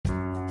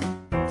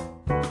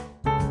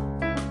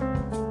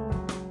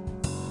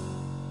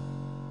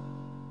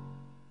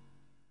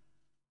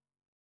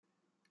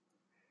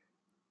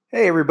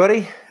Hey,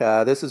 everybody.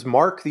 This is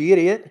Mark the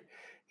Idiot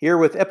here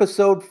with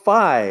episode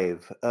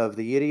 5 of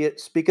the Idiot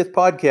Speaketh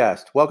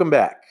podcast. Welcome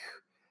back.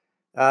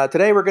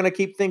 Today, we're going to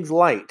keep things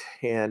light,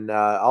 and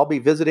I'll be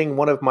visiting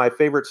one of my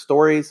favorite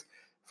stories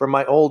from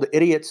my old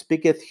Idiot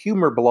Speaketh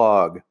humor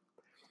blog.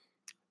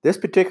 This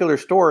particular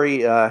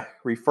story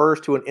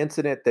refers to an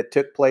incident that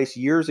took place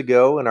years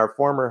ago in our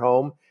former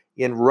home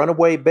in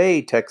Runaway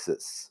Bay,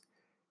 Texas.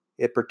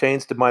 It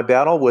pertains to my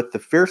battle with the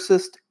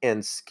fiercest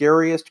and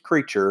scariest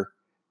creature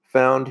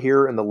found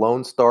here in the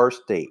Lone Star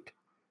State,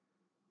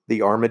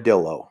 the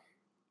armadillo.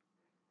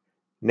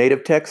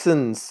 Native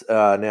Texans,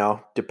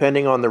 now,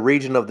 depending on the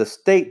region of the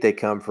state they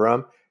come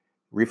from,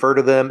 refer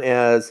to them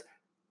as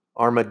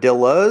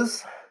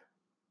armadillas,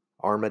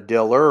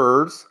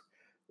 armadillers,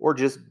 or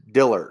just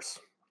dillers.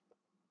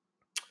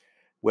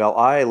 Well,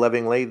 I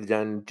lovingly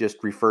then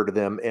just refer to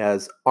them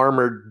as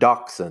armored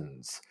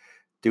dachshunds,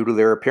 due to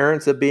their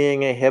appearance of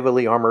being a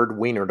heavily armored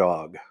wiener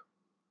dog.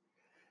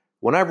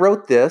 When I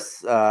wrote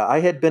this,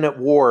 I had been at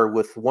war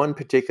with one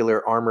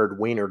particular armored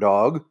wiener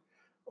dog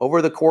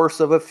over the course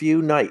of a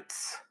few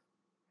nights.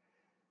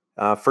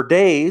 For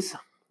days,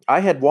 I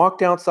had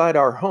walked outside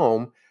our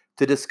home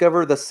to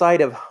discover the sight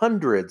of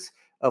hundreds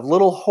of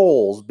little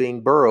holes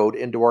being burrowed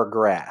into our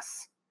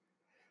grass.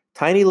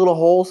 Tiny little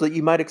holes that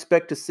you might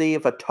expect to see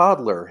if a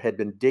toddler had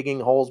been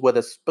digging holes with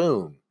a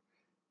spoon.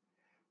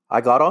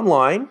 I got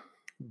online,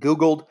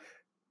 Googled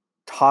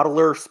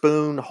toddler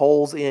spoon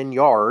holes in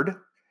yard,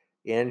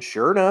 and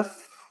sure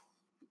enough,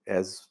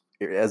 as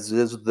is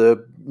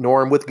the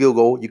norm with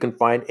Google, you can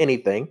find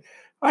anything.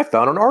 I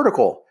found an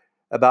article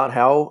about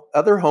how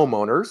other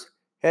homeowners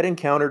had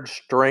encountered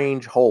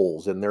strange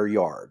holes in their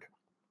yard.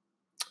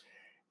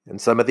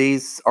 And some of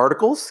these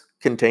articles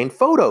contained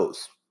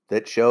photos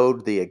that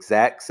showed the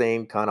exact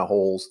same kind of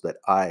holes that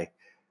I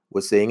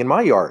was seeing in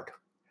my yard.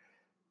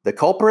 The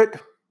culprit,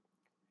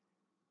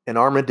 an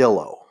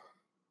armadillo.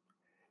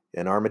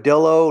 An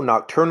armadillo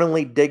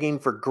nocturnally digging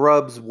for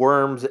grubs,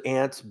 worms,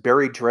 ants,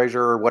 buried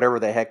treasure, or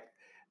whatever the heck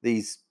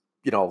these,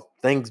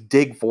 things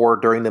dig for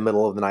during the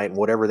middle of the night and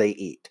whatever they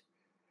eat.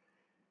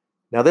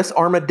 Now, this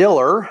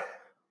armadillo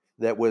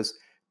that was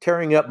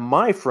tearing up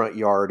my front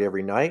yard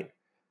every night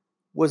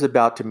was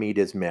about to meet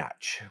his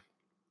match.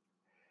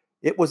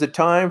 It was a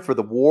time for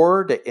the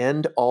war to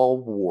end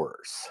all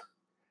wars.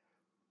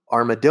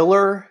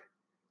 Armadillo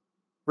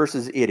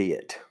versus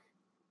idiot.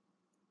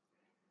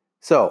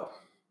 So,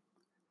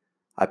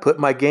 I put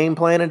my game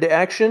plan into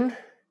action,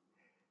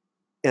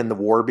 and the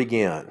war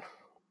began.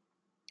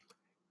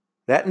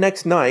 That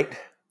next night,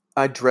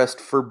 I dressed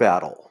for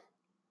battle.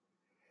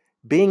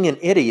 Being an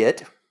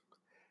idiot,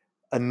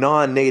 a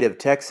non-native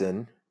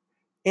Texan,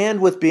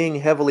 and with being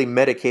heavily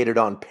medicated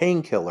on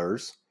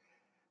painkillers,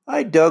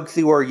 I dug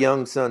through our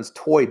young son's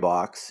toy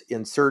box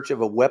in search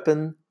of a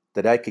weapon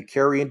that I could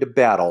carry into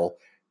battle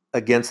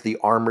against the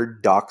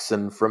armored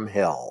dachshund from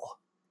hell.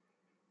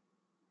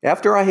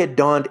 After I had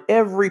donned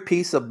every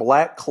piece of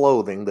black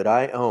clothing that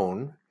I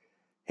own,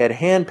 had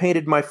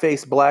hand-painted my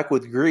face black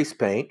with grease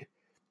paint,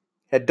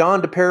 had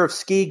donned a pair of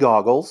ski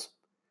goggles,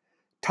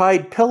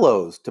 tied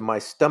pillows to my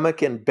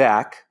stomach and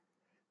back,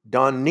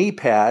 donned knee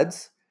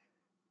pads,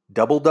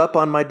 doubled up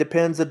on my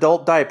Depends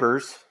adult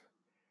diapers,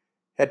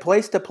 had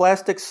placed a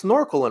plastic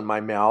snorkel in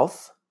my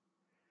mouth,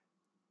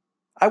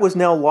 I was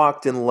now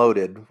locked and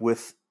loaded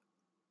with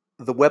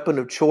the weapon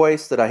of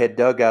choice that I had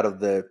dug out of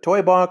the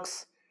toy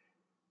box,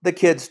 the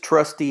kid's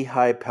trusty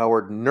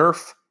high-powered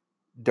Nerf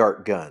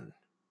dart gun.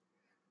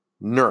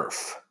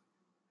 Nerf.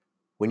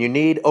 When you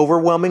need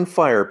overwhelming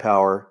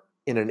firepower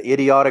in an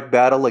idiotic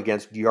battle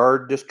against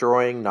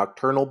yard-destroying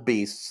nocturnal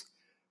beasts,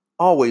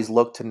 always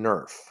look to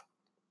Nerf.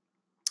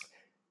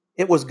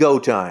 It was go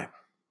time.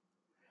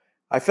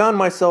 I found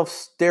myself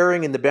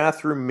staring in the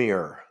bathroom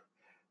mirror.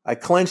 I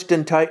clenched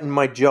and tightened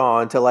my jaw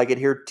until I could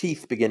hear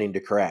teeth beginning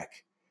to crack.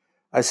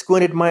 I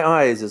squinted my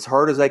eyes as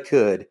hard as I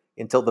could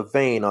until the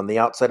vein on the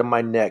outside of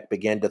my neck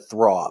began to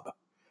throb.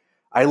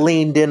 I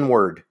leaned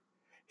inward,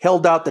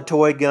 held out the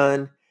toy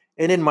gun,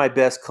 and in my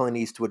best Clint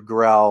Eastwood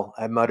growl,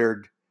 I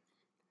muttered,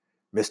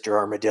 "Mr.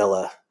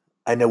 Armadillo,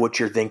 I know what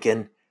you're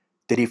thinking.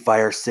 Did he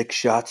fire 6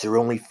 shots or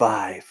only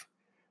 5?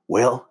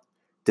 Well,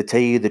 to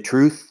tell you the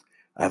truth,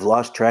 I've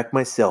lost track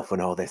myself in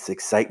all this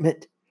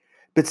excitement.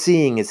 But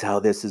seeing as how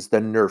this is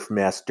the Nerf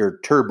Master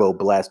Turbo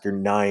Blaster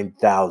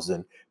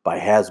 9000 by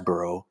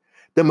Hasbro,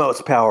 the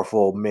most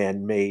powerful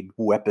man-made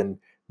weapon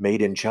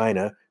made in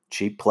China,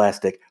 cheap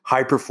plastic,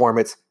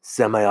 high-performance,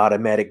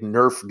 semi-automatic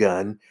Nerf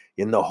gun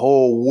in the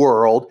whole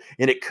world,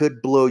 and it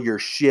could blow your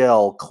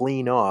shell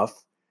clean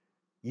off,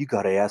 you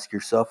gotta ask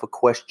yourself a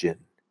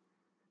question.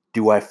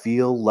 Do I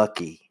feel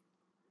lucky?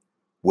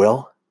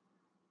 Well,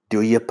 do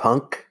you,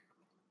 punk?"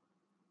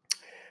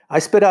 I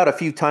spit out a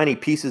few tiny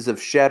pieces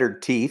of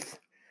shattered teeth,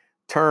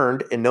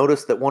 turned and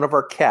noticed that one of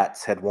our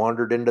cats had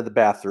wandered into the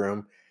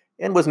bathroom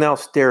and was now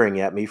staring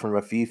at me from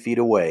a few feet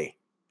away.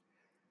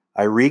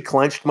 I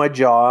re-clenched my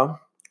jaw,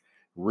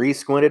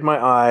 re-squinted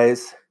my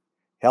eyes,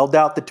 held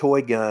out the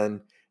toy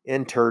gun,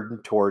 and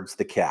turned towards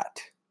the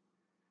cat.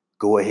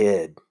 "Go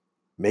ahead,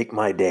 make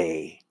my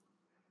day."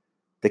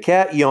 The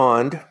cat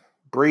yawned,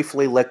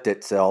 briefly licked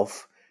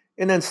itself,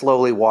 and then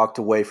slowly walked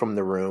away from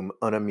the room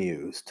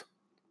unamused.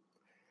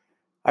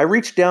 I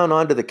reached down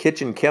onto the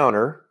kitchen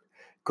counter,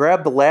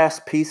 grabbed the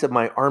last piece of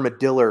my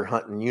armadillo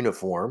hunting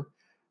uniform,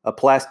 a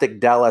plastic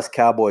Dallas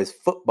Cowboys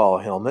football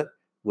helmet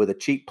with a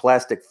cheap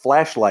plastic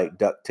flashlight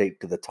duct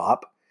taped to the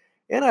top,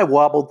 and I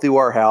wobbled through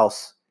our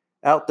house,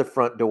 out the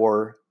front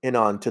door, and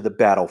onto the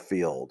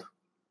battlefield,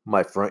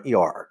 my front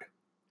yard.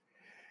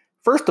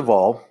 First of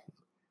all,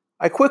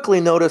 I quickly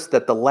noticed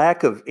that the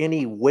lack of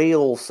any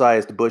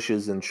whale-sized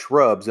bushes and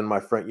shrubs in my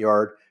front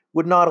yard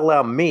would not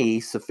allow me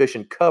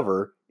sufficient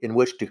cover in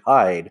which to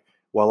hide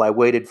while I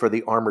waited for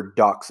the armored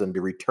dachshund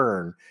to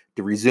return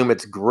to resume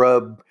its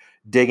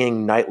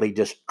grub-digging nightly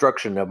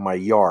destruction of my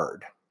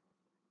yard.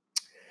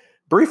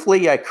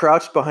 Briefly, I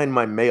crouched behind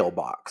my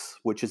mailbox,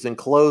 which is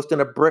enclosed in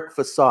a brick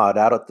facade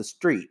out at the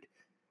street,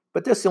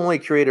 but this only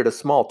created a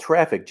small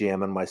traffic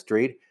jam on my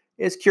street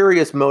as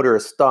curious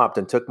motorists stopped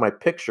and took my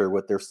picture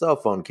with their cell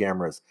phone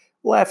cameras,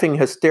 laughing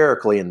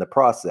hysterically in the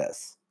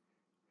process.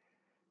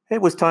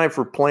 It was time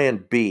for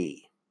Plan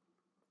B.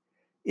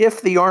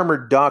 If the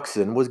armored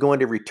dachshund was going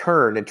to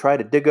return and try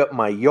to dig up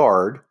my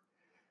yard,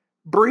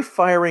 brief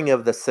firing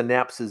of the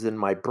synapses in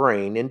my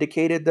brain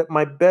indicated that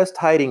my best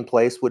hiding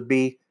place would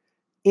be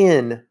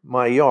in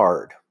my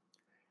yard,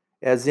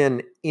 as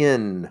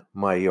in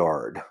my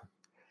yard.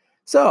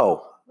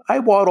 So, I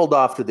waddled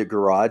off to the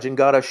garage and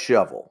got a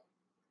shovel.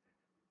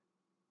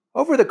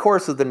 Over the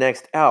course of the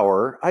next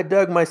hour, I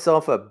dug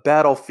myself a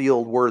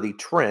battlefield-worthy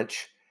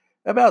trench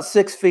about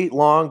 6 feet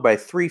long by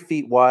 3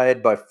 feet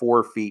wide by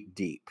 4 feet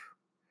deep.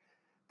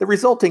 The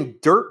resulting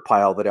dirt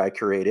pile that I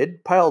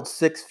created, piled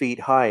 6 feet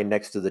high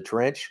next to the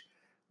trench,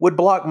 would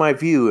block my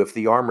view if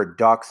the armored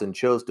dachshund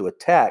chose to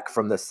attack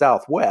from the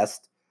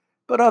southwest,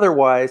 but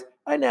otherwise,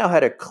 I now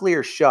had a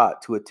clear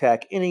shot to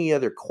attack any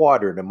other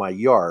quadrant of my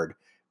yard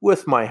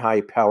with my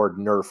high-powered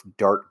Nerf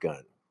dart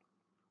gun.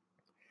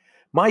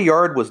 My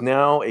yard was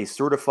now a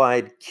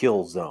certified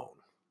kill zone.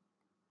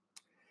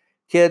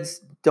 Kids,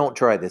 don't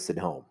try this at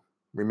home.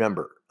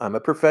 Remember, I'm a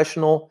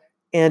professional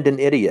and an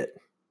idiot.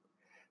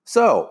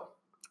 So,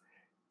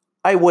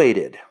 I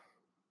waited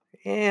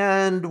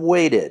and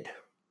waited.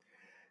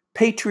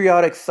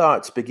 Patriotic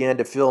thoughts began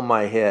to fill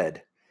my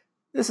head.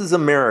 This is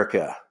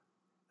America.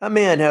 A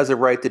man has a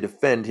right to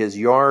defend his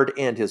yard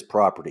and his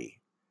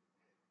property.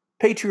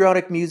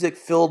 Patriotic music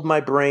filled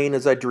my brain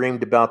as I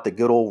dreamed about the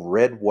good old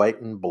red, white,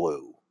 and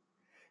blue.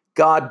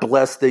 God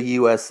Bless the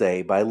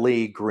USA by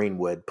Lee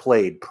Greenwood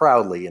played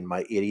proudly in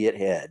my idiot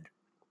head.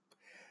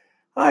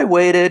 I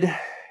waited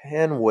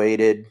and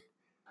waited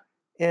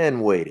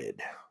and waited.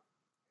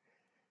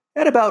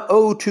 At about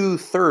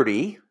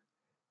 02:30,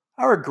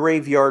 our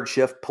graveyard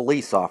shift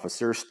police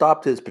officer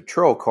stopped his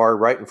patrol car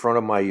right in front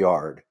of my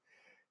yard.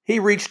 He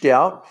reached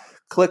out,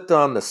 clicked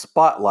on the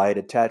spotlight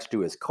attached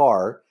to his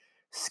car,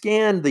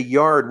 scanned the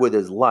yard with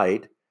his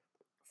light,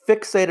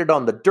 fixated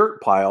on the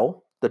dirt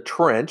pile, the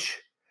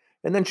trench,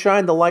 and then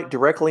shined the light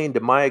directly into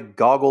my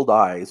goggled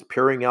eyes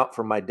peering out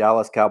from my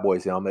Dallas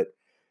Cowboys helmet,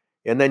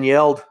 and then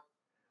yelled,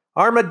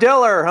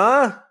 "Armadillo,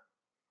 huh?"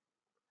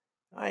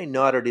 I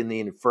nodded in the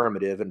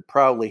affirmative and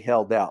proudly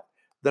held out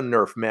the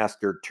Nerf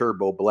Master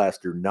Turbo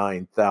Blaster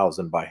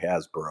 9000 by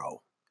Hasbro.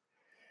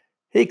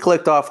 He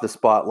clicked off the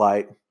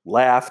spotlight,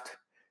 laughed,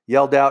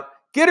 yelled out,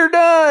 "Get her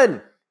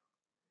done!"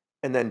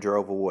 and then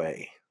drove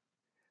away.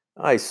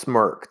 I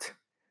smirked.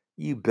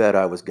 You bet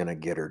I was going to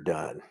get her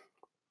done.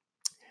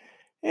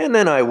 And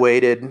then I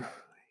waited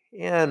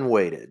and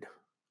waited.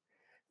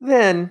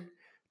 Then,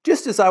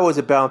 just as I was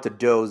about to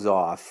doze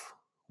off,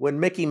 when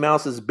Mickey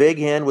Mouse's big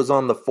hand was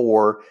on the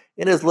 4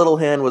 and his little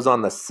hand was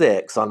on the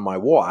 6 on my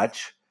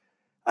watch,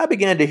 I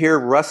began to hear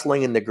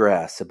rustling in the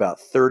grass about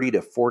 30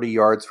 to 40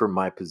 yards from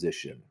my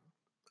position.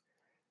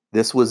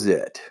 This was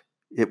it.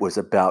 It was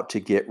about to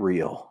get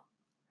real.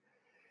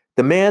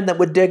 The man that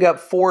would dig up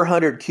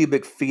 400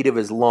 cubic feet of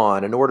his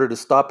lawn in order to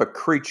stop a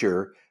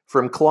creature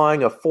from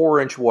clawing a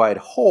 4-inch wide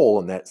hole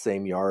in that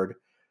same yard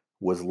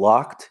was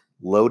locked,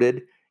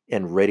 loaded,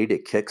 and ready to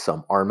kick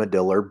some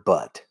armadillo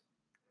butt.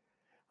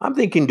 I'm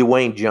thinking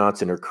Dwayne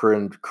Johnson or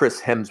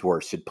Chris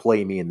Hemsworth should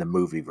play me in the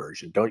movie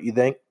version, don't you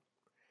think?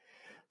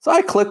 So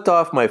I clicked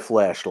off my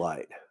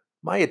flashlight.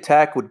 My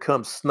attack would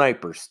come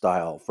sniper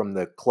style from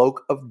the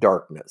cloak of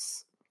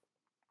darkness.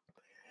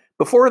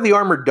 Before the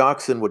armored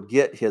dachshund would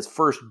get his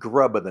first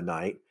grub of the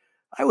night,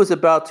 I was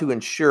about to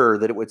ensure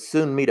that it would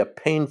soon meet a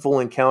painful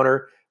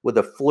encounter with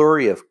a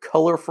flurry of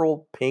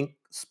colorful, pink,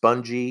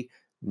 spongy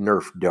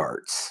Nerf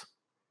darts.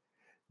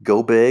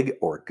 Go big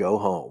or go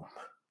home.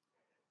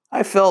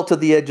 I fell to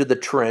the edge of the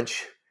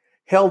trench,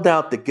 held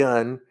out the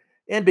gun,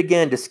 and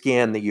began to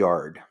scan the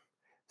yard,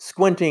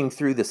 squinting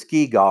through the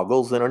ski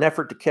goggles in an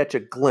effort to catch a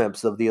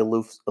glimpse of the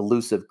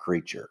elusive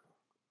creature.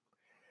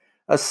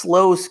 A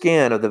slow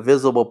scan of the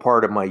visible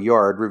part of my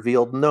yard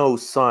revealed no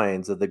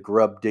signs of the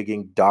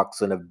grub-digging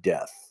dachshund of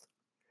death.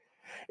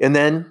 And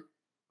then,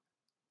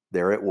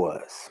 there it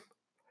was.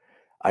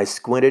 I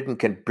squinted and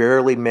could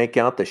barely make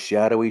out the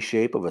shadowy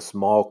shape of a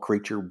small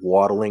creature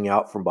waddling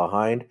out from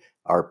behind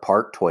our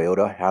parked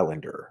Toyota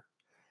Highlander.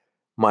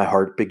 My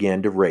heart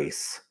began to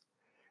race.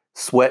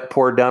 Sweat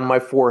poured down my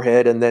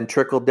forehead and then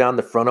trickled down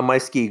the front of my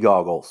ski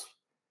goggles.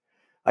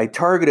 I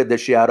targeted the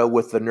shadow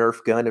with the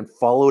Nerf gun and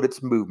followed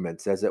its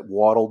movements as it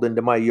waddled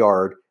into my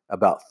yard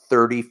about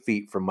 30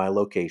 feet from my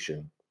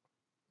location.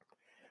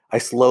 I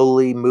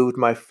slowly moved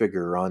my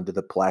finger onto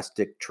the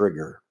plastic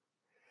trigger.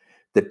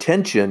 The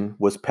tension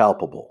was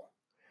palpable.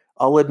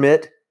 I'll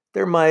admit,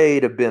 there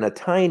might have been a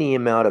tiny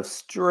amount of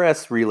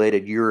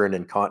stress-related urine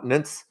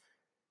incontinence,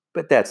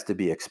 but that's to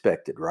be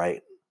expected,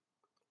 right?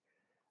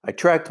 I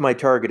tracked my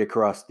target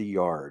across the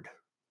yard.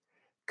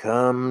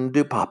 Come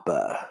to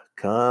Papa.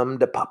 Come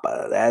to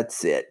Papa.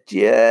 That's it.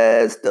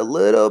 Just a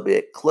little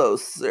bit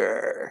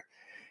closer.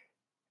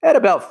 At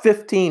about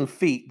 15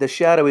 feet, the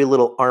shadowy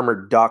little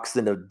armored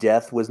dachshund of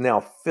death was now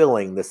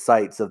filling the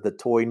sights of the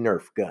toy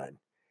Nerf gun.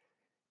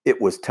 It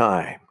was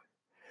time.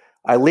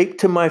 I leaped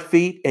to my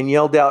feet and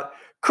yelled out,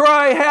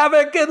 "Cry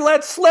havoc and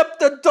let's slip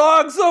the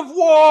dogs of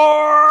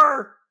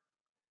war!"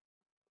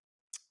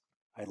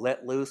 I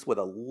let loose with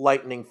a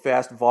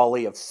lightning-fast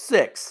volley of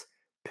 6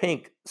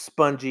 pink,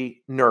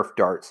 spongy Nerf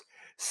darts,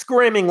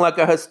 screaming like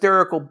a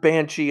hysterical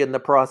banshee in the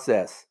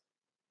process.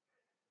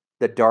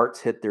 The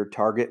darts hit their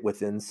target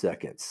within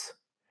seconds.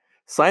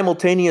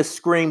 Simultaneous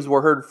screams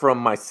were heard from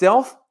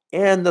myself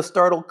and the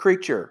startled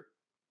creature.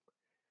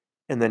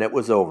 And then it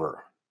was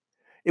over.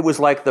 It was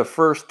like the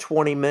first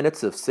 20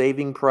 minutes of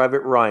Saving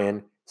Private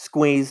Ryan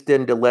squeezed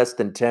into less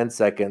than 10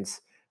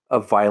 seconds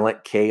of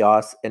violent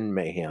chaos and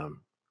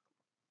mayhem.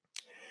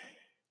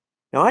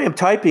 Now, I am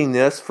typing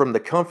this from the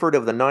comfort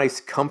of the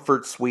nice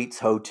Comfort Suites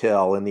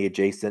Hotel in the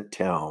adjacent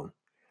town.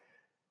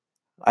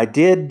 I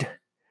did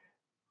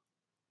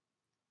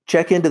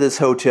check into this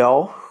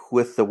hotel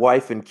with the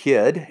wife and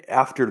kid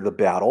after the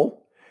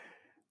battle.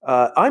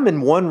 I'm in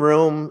one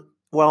room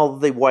while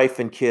the wife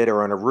and kid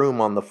are in a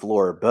room on the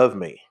floor above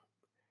me.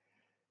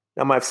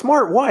 Now, my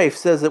smart wife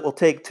says it will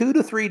take 2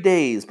 to 3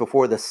 days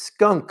before the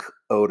skunk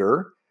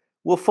odor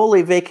will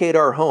fully vacate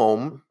our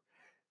home,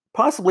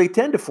 possibly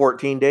 10 to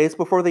 14 days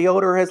before the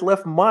odor has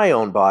left my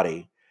own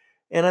body.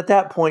 And at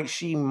that point,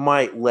 she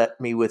might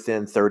let me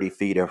within 30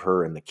 feet of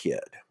her and the kid.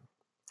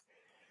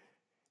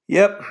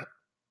 Yep.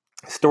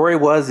 Story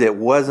was, it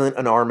wasn't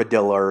an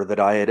armadillo that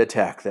I had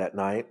attacked that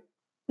night.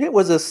 It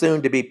was a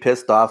soon-to-be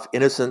pissed-off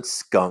innocent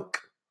skunk.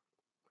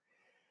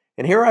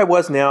 And here I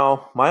was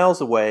now,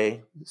 miles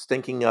away,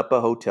 stinking up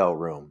a hotel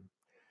room,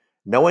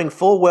 knowing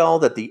full well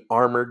that the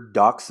armored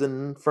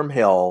dachshund from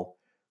hell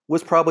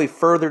was probably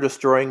further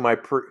destroying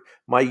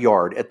my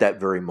yard at that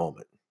very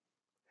moment.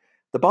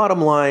 The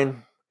bottom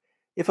line,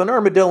 if an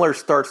armadillo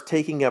starts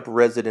taking up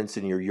residence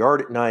in your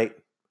yard at night,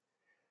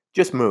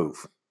 just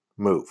move.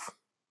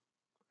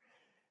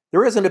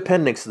 There is an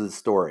appendix to the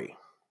story.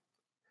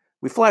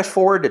 We flash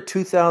forward to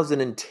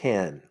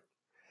 2010.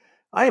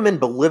 I am in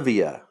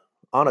Bolivia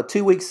on a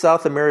 2-week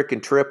South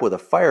American trip with a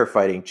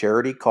firefighting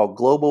charity called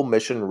Global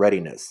Mission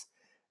Readiness,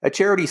 a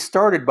charity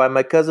started by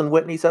my cousin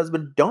Whitney's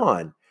husband,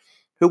 Don,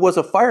 who was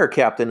a fire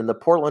captain in the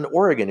Portland,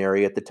 Oregon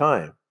area at the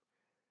time.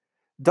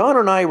 Don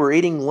and I were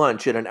eating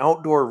lunch at an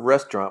outdoor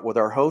restaurant with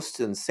our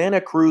hosts in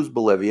Santa Cruz,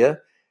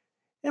 Bolivia,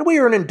 and we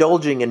were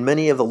indulging in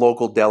many of the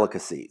local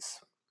delicacies.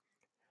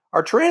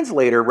 Our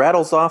translator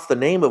rattles off the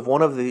name of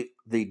one of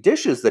the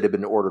dishes that had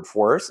been ordered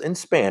for us in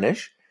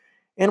Spanish,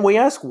 and we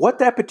ask what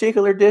that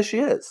particular dish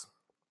is.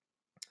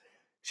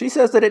 She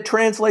says that it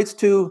translates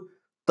to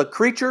the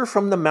creature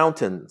from the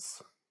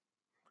mountains.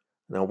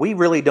 Now, we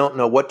really don't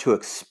know what to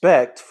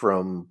expect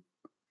from,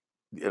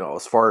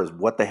 as far as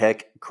what the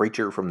heck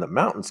creature from the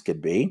mountains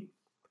could be,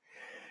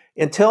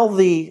 until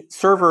the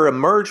server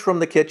emerged from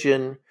the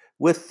kitchen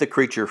with the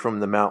creature from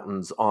the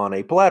mountains on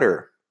a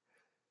platter.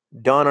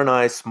 Don and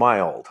I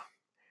smiled.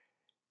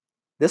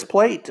 This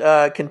plate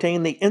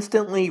contained the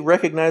instantly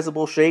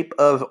recognizable shape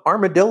of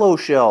armadillo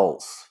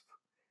shells.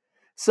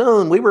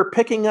 Soon, we were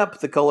picking up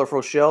the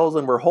colorful shells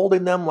and were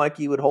holding them like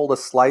you would hold a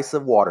slice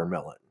of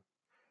watermelon.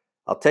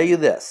 I'll tell you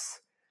this,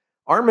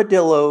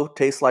 armadillo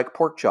tastes like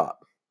pork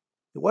chop.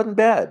 It wasn't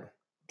bad. I'm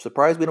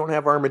surprised we don't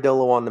have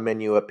armadillo on the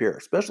menu up here,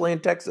 especially in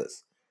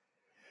Texas.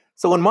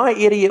 So in my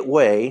idiot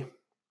way,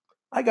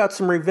 I got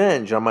some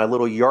revenge on my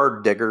little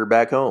yard digger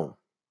back home.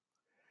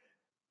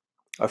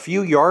 A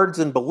few yards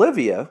in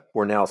Bolivia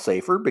were now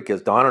safer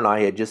because Don and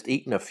I had just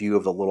eaten a few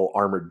of the little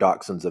armored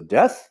dachshunds of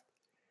death.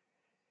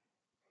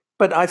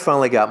 But I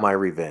finally got my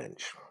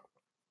revenge.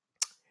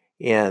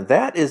 And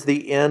that is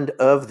the end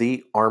of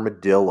the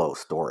armadillo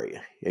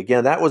story.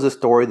 Again, that was a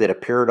story that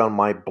appeared on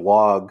my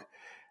blog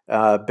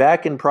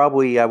back in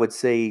probably, I would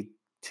say,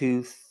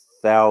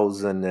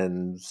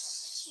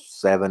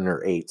 2007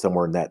 or 8,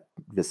 somewhere in that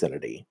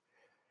vicinity.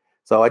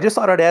 So I just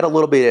thought I'd add a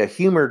little bit of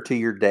humor to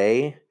your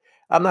day.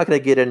 I'm not going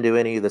to get into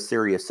any of the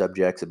serious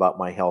subjects about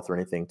my health or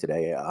anything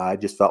today. I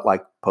just felt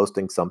like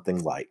posting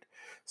something light.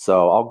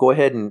 So I'll go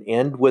ahead and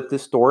end with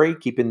this story,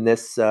 keeping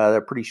this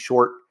a pretty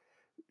short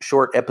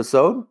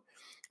episode.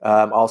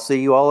 I'll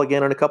see you all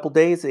again in a couple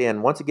days.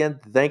 And once again,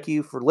 thank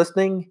you for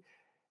listening.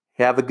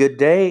 Have a good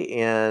day.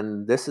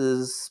 And this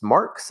is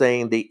Mark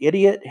saying the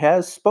idiot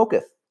has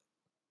spoketh.